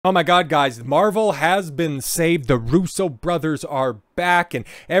Oh my god, guys, Marvel has been saved. The Russo brothers are back and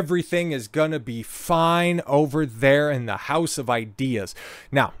everything is gonna be fine over there in the House of Ideas.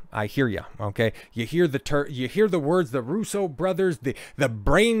 Now, I hear you, okay? You hear the words, the Russo brothers, the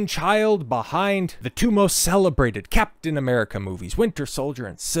brainchild behind the two most celebrated Captain America movies, Winter Soldier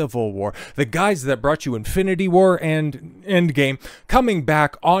and Civil War. The guys that brought you Infinity War and Endgame coming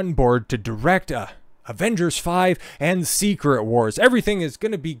back on board to direct Avengers 5 and Secret Wars. Everything is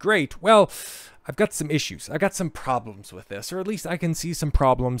going to be great. Well, I've got some issues. I got some problems with this, or at least I can see some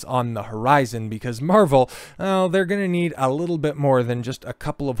problems on the horizon, because Marvel, they're going to need a little bit more than just a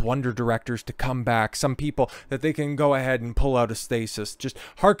couple of wonder directors to come back. Some people that they can go ahead and pull out of stasis. Just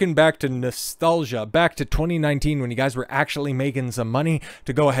harken back to nostalgia, back to 2019 when you guys were actually making some money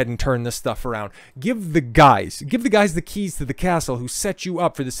to go ahead and turn this stuff around. Give the guys the keys to the castle who set you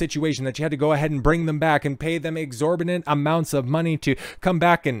up for the situation that you had to go ahead and bring them back and pay them exorbitant amounts of money to come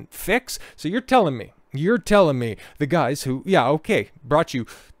back and fix. So you're telling me the guys who, yeah, okay, brought you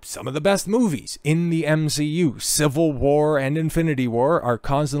some of the best movies in the MCU, Civil War and Infinity War, are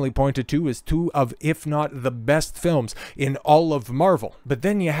constantly pointed to as two of, if not the best films in all of Marvel. But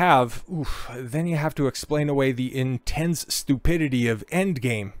then you have to explain away the intense stupidity of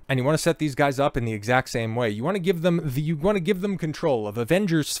Endgame, and you want to set these guys up in the exact same way. You want to give them control of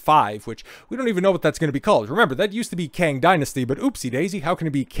Avengers 5, which we don't even know what that's going to be called. Remember, that used to be Kang Dynasty, but oopsie daisy, how can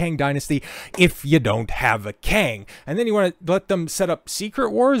it be Kang Dynasty if you don't have a Kang? And then you want to let them set up Secret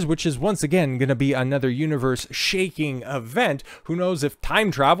Wars, which is once again going to be another universe-shaking event. Who knows if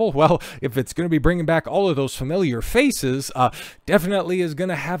time travel, well, if it's going to be bringing back all of those familiar faces, definitely is going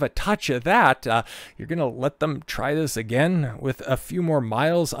to have a touch of that. You're going to let them try this again with a few more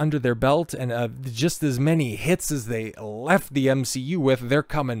miles under their belt and just as many hits as they left the MCU with, they're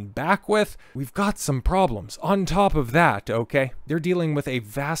coming back with. We've got some problems. On top of that, okay, they're dealing with a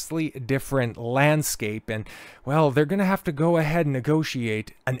vastly different landscape, and, well, they're going to have to go ahead and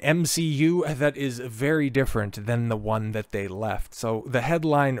negotiate an MCU that is very different than the one that they left. So the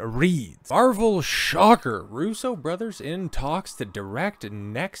headline reads, Marvel shocker, Russo brothers in talks to direct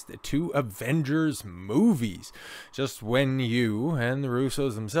next two Avengers movies. Just when you and the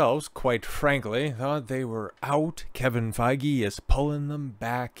Russos themselves, quite frankly, thought they were out, Kevin Feige is pulling them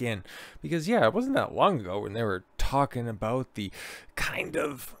back in. Because yeah, it wasn't that long ago when they were talking about the kind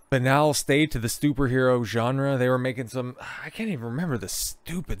of banal state to the superhero genre. They were making some, I can't even remember the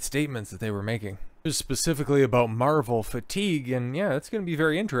stupid statements that they were making. It was specifically about Marvel fatigue, and yeah, it's going to be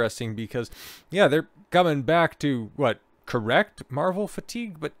very interesting because, yeah, they're coming back to, what, correct Marvel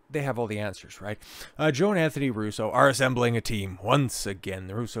fatigue, but they have all the answers, right? Joe and Anthony Russo are assembling a team once again.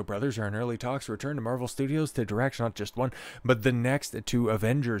 The Russo brothers are in early talks to return to Marvel Studios to direct not just one, but the next two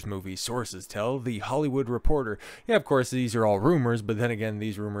Avengers movies, sources tell The Hollywood Reporter. Yeah, of course, these are all rumors, but then again,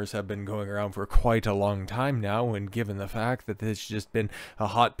 these rumors have been going around for quite a long time now, and given the fact that it's just been a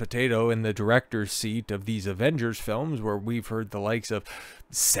hot potato in the director's seat of these Avengers films, where we've heard the likes of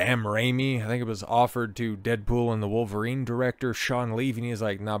Sam Raimi, I think it was offered to Deadpool and the Wolverine director, Sean Levy, and he's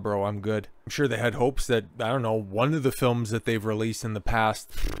like, nah, bro, I'm good. I'm sure they had hopes that, I don't know, one of the films that they've released in the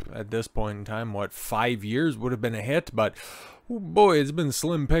past, at this point in time, what, 5 years would have been a hit, but oh boy, it's been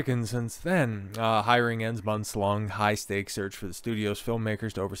slim picking since then. Hiring ends months-long high-stakes search for the studio's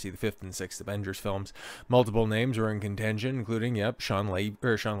filmmakers to oversee the 5th and 6th Avengers films. Multiple names were in contention, including, yep, Sean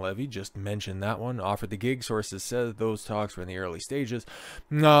Levy, just mentioned that one, offered the gig. Sources said those talks were in the early stages.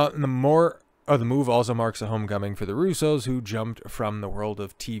 The move also marks a homecoming for the Russos, who jumped from the world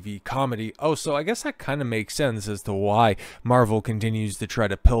of TV comedy. Oh, so I guess that kind of makes sense as to why Marvel continues to try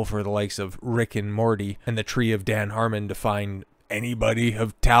to pilfer the likes of Rick and Morty and the tree of Dan Harmon to find anybody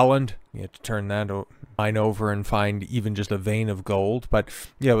of talent. You have to turn that mine over and find even just a vein of gold. But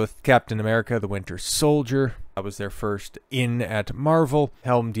yeah, with Captain America, the Winter Soldier, that was their first in at Marvel.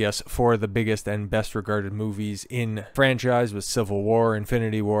 Helmed, yes, for the biggest and best regarded movies in franchise with Civil War,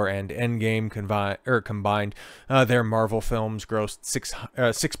 Infinity War, and Endgame combined. Their Marvel films grossed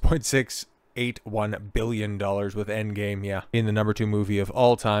 $6.681 billion, with Endgame, yeah, being the #2 movie of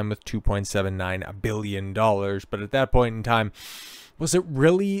all time with $2.79 billion. But at that point in time, was it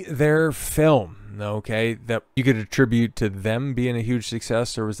really their film, okay, that you could attribute to them being a huge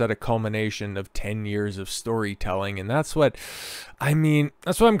success, or was that a culmination of 10 years of storytelling? And that's what, I mean,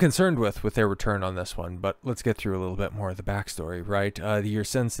 that's what I'm concerned with their return on this one. But let's get through a little bit more of the backstory, right? The year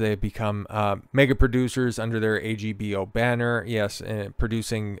since they've become mega producers under their AGBO banner, yes,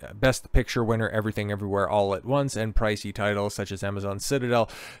 producing Best Picture winner Everything Everywhere All at Once, and pricey titles such as Amazon Citadel,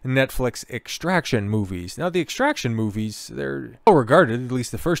 Netflix Extraction movies. Now, the Extraction movies, they're well regarded, at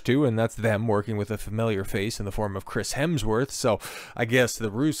least the first two, and that's them working with with a familiar face in the form of Chris Hemsworth, so I guess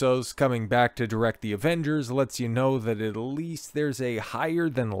the Russos coming back to direct the Avengers lets you know that at least there's a higher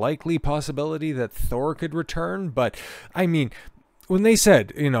than likely possibility that Thor could return. But I mean, when they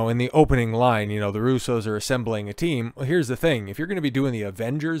said, in the opening line, the Russos are assembling a team, well, here's the thing. If you're going to be doing the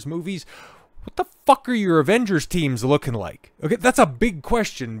Avengers movies, what the fuck are your Avengers teams looking like? Okay, that's a big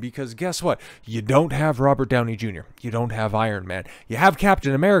question, because guess what? You don't have Robert Downey Jr. You don't have Iron Man. You have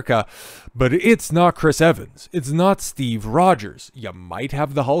Captain America, but it's not Chris Evans. It's not Steve Rogers. You might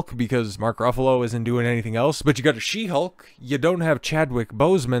have the Hulk because Mark Ruffalo isn't doing anything else, but you got a She-Hulk. You don't have Chadwick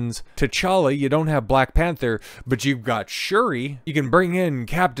Boseman's T'Challa. You don't have Black Panther, but you've got Shuri. You can bring in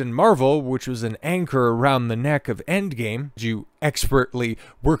Captain Marvel, which was an anchor around the neck of Endgame. You expertly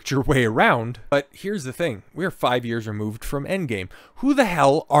worked your way around. But here's the thing. We're 5 years removed from Endgame. Who the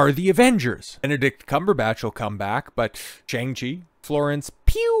hell are the Avengers? Benedict Cumberbatch will come back, but Shang-Chi, Florence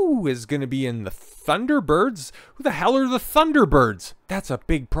Pugh is going to be in the Thunderbirds. Who the hell are the Thunderbirds? That's a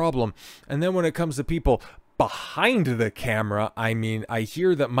big problem. And then when it comes to people behind the camera, I mean, I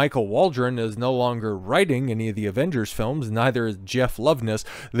hear that Michael Waldron is no longer writing any of the Avengers films. Neither is Jeff Loveness,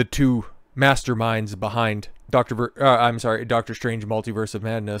 the two masterminds behind Doctor Strange Multiverse of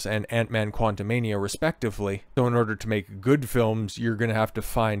Madness and Ant-Man Quantumania, respectively. So in order to make good films, you're going to have to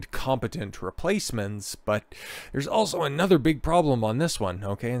find competent replacements. But there's also another big problem on this one,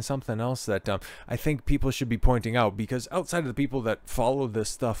 okay? And something else that I think people should be pointing out, because outside of the people that follow this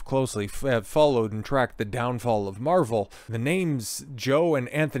stuff closely, have followed and tracked the downfall of Marvel, the names Joe and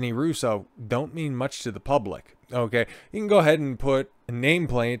Anthony Russo don't mean much to the public. Okay, you can go ahead and put a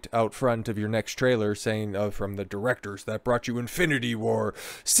nameplate out front of your next trailer saying from the directors that brought you Infinity War,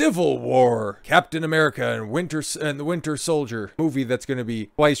 Civil War, Captain America, and the Winter Soldier, movie that's going to be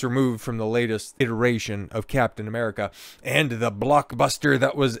twice removed from the latest iteration of Captain America, and the blockbuster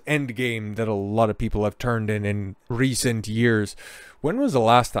that was Endgame that a lot of people have turned in recent years. When was the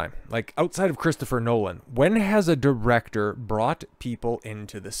last time, like outside of Christopher Nolan, when has a director brought people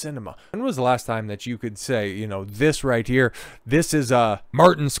into the cinema? When was the last time that you could say, this right here, this is a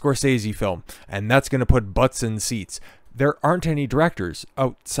Martin Scorsese film, and that's going to put butts in seats? There aren't any directors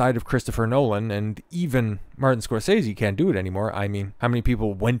outside of Christopher Nolan, and even Martin Scorsese can't do it anymore. I mean, how many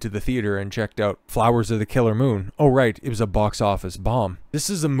people went to the theater and checked out Flowers of the Killer Moon? Oh, right, it was a box office bomb. This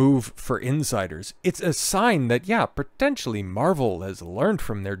is a move for insiders. It's a sign that, yeah, potentially Marvel has learned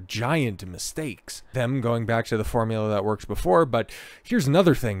from their giant mistakes. Them going back to the formula that works before, but here's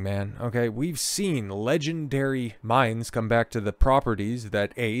another thing, man, okay? We've seen legendary minds come back to the properties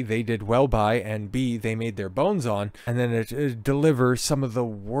that A, they did well by, and B, they made their bones on, and then it delivers some of the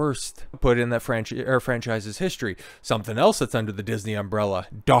worst put in that franchise's history. Something else that's under the Disney umbrella,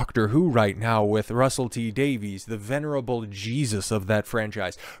 Doctor Who right now with Russell T Davies, the venerable Jesus of that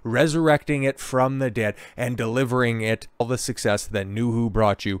franchise, resurrecting it from the dead and delivering it all the success that New Who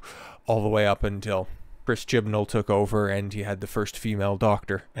brought you, all the way up until Chris Chibnall took over and he had the first female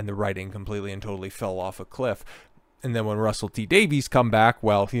Doctor, and the writing completely and totally fell off a cliff. And then when Russell T Davies come back,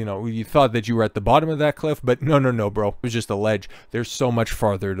 well, you thought that you were at the bottom of that cliff, but no, bro. It was just a ledge. There's so much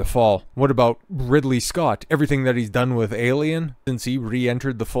farther to fall. What about Ridley Scott? Everything that he's done with Alien since he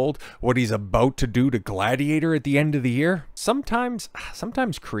re-entered the fold, what he's about to do to Gladiator at the end of the year? Sometimes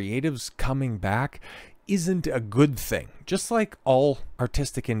creatives coming back isn't a good thing. Just like all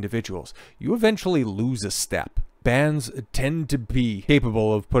artistic individuals, you eventually lose a step. Bands tend to be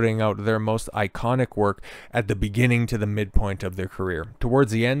capable of putting out their most iconic work at the beginning to the midpoint of their career.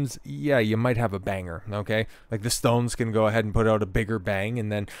 Towards the ends, yeah, you might have a banger, okay? Like the Stones can go ahead and put out a bigger bang,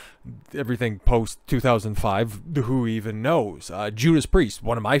 and then everything post-2005, who even knows? Judas Priest,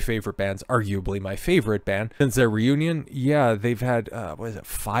 one of my favorite bands, arguably my favorite band. Since their reunion, yeah, they've had,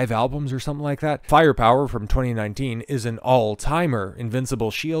 5 albums or something like that? Firepower from 2019 is an all-timer.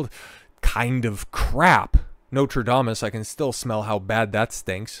 Invincible Shield, kind of crap. Nostradamus, I can still smell how bad that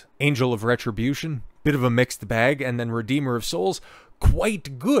stinks. Angel of Retribution, bit of a mixed bag. And then Redeemer of Souls,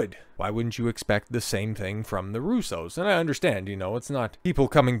 quite good. Why wouldn't you expect the same thing from the Russos? And I understand, it's not people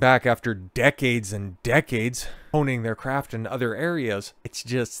coming back after decades and decades, honing their craft in other areas. It's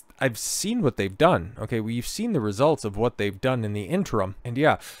just, I've seen what they've done. Okay, we've seen the results of what they've done in the interim. And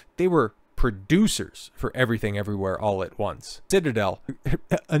yeah, they were producers for Everything Everywhere All at Once. Citadel,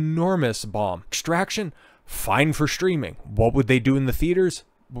 enormous bomb. Extraction, fine for streaming. What would they do in the theaters?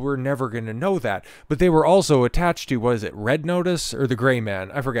 We're never going to know that. But they were also attached to, was it Red Notice or The Gray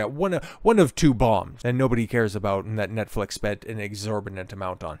Man? I forget. One of 2 bombs that nobody cares about and that Netflix spent an exorbitant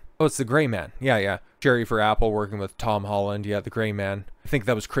amount on. Oh, it's The Gray Man. Yeah. Cherry for Apple working with Tom Holland. Yeah, The Gray Man. I think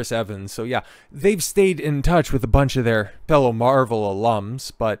that was Chris Evans. So yeah, they've stayed in touch with a bunch of their fellow Marvel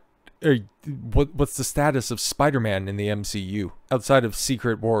alums, but what's the status of Spider-Man in the MCU? Outside of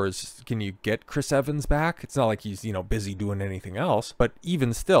Secret Wars, can you get Chris Evans back? It's not like he's, you know, busy doing anything else. But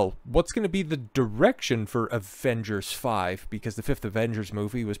even still, what's going to be the direction for Avengers 5? Because the 5th Avengers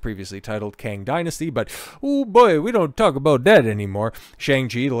movie was previously titled Kang Dynasty, but oh boy, we don't talk about that anymore.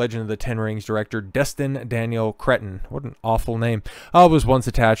 Shang-Chi, the Legend of the Ten Rings director Destin Daniel Cretton, what an awful name, was once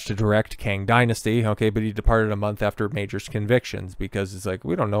attached to direct Kang Dynasty, okay, but he departed a month after major convictions because it's like,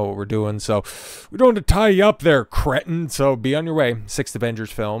 we don't know what we're doing, so we don't want to tie you up there, Cretton, so be on your way. 6th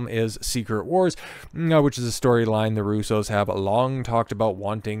Avengers film is Secret Wars, which is a storyline the Russos have long talked about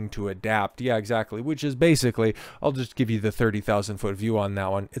wanting to adapt. Yeah, exactly, which is basically, I'll just give you the 30,000 foot view on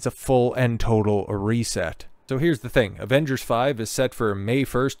that one. It's a full and total reset. So here's the thing, Avengers 5 is set for May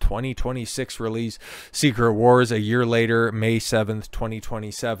 1st, 2026 release. Secret Wars a year later, May 7th,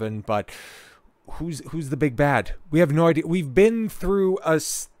 2027, but who's the big bad? We have no idea. We've been through a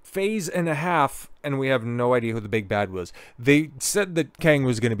phase and a half, and we have no idea who the big bad was. They said that Kang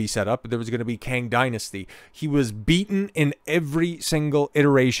was going to be set up, but there was going to be Kang Dynasty. He was beaten in every single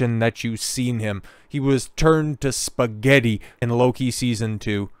iteration that you've seen him. He was turned to spaghetti in Loki Season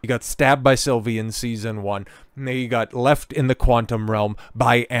 2. He got stabbed by Sylvie in Season 1. And he got left in the quantum realm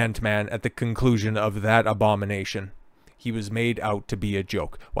by Ant-Man at the conclusion of that abomination. He was made out to be a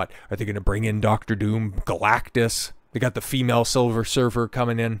joke. What, are they going to bring in Doctor Doom, Galactus? They got the female Silver Surfer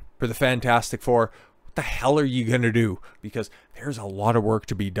coming in for the Fantastic Four. What the hell are you going to do? Because there's a lot of work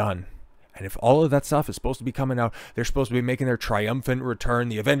to be done. And if all of that stuff is supposed to be coming out, they're supposed to be making their triumphant return.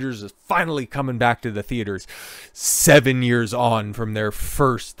 The Avengers is finally coming back to the theaters 7 years on from their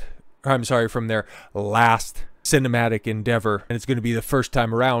from their last cinematic endeavor. And it's going to be the first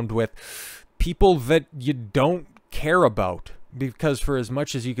time around with people that you don't care about. Because for as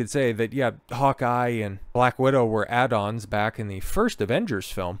much as you could say that, yeah, Hawkeye and Black Widow were add-ons back in the first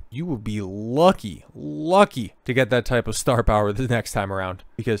Avengers film, you will be lucky to get that type of star power the next time around.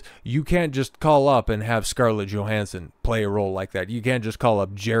 Because you can't just call up and have Scarlett Johansson play a role like that. You can't just call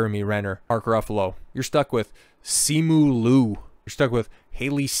up Jeremy Renner, Mark Ruffalo. You're stuck with Simu Liu. You're stuck with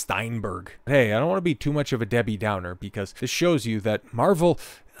Haley Steinberg. Hey, I don't want to be too much of a Debbie Downer because this shows you that Marvel,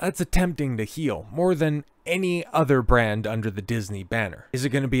 that's attempting to heal more than any other brand under the Disney banner. Is it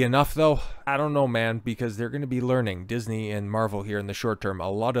going to be enough though? I don't know, man, because they're going to be learning, Disney and Marvel here in the short term, a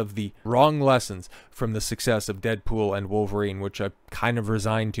lot of the wrong lessons from the success of Deadpool and Wolverine, which I kind of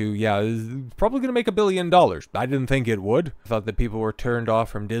resigned to. Yeah, it's probably going to make $1 billion. I didn't think it would. I thought that people were turned off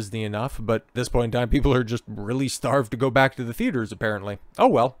from Disney enough, but at this point in time, people are just really starved to go back to the theaters, apparently. Oh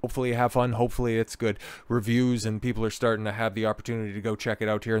well, hopefully you have fun. Hopefully it's good reviews and people are starting to have the opportunity to go check it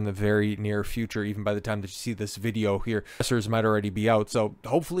out here in the very near future, even by the time that you see this video here. Pressers might already be out, so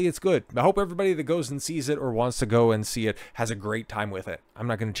hopefully it's good. I hope everybody that goes and sees it or wants to go and see it has a great time with it. I'm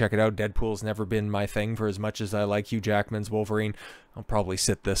not going to check it out. Deadpool's never been my thing. For as much as I like Hugh Jackman's Wolverine, I'll probably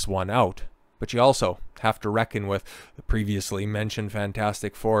sit this one out. But you also have to reckon with the previously mentioned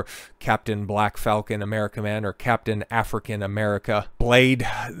Fantastic Four, Captain Black Falcon America Man, or Captain African America Blade,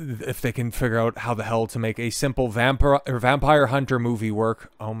 if they can figure out how the hell to make a simple vampire hunter movie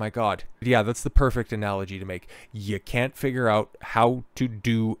work. Oh my god. Yeah, that's the perfect analogy to make. You can't figure out how to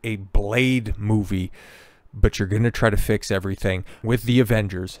do a Blade movie, but you're going to try to fix everything with the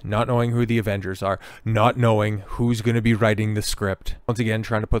Avengers, not knowing who the Avengers are, not knowing who's going to be writing the script. Once again,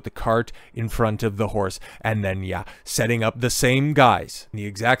 trying to put the cart in front of the horse, and then, yeah, setting up the same guys in the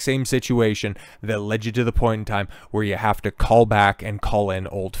exact same situation that led you to the point in time where you have to call back and call in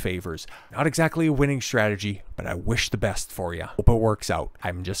old favors. Not exactly a winning strategy, but I wish the best for you. Hope it works out.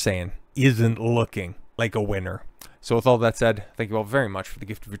 I'm just saying, isn't looking like a winner. So with all that said, thank you all very much for the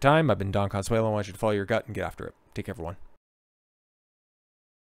gift of your time. I've been Don Consuelo. I want you to follow your gut and get after it. Take care, everyone.